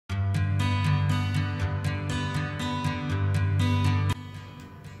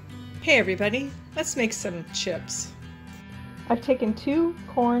Hey everybody, let's make some chips. I've taken 2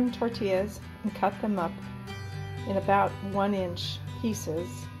 corn tortillas and cut them up in about 1-inch pieces.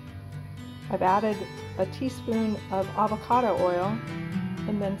 I've added a teaspoon of avocado oil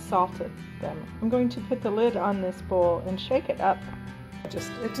and then salted them. I'm going to put the lid on this bowl and shake it up. It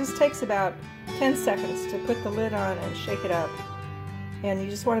just takes about 10 seconds to put the lid on and shake it up. And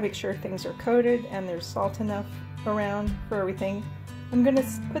you just want to make sure things are coated and there's salt enough around for everything. I'm going to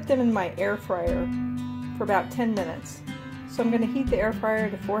put them in my air fryer for about 10 minutes. So I'm going to heat the air fryer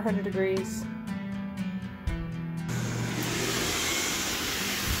to 400 degrees.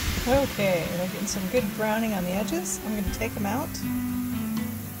 Okay, we're getting some good browning on the edges. I'm going to take them out.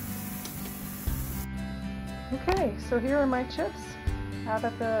 Okay, so here are my chips out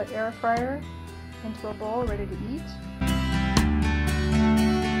of the air fryer into a bowl ready to eat.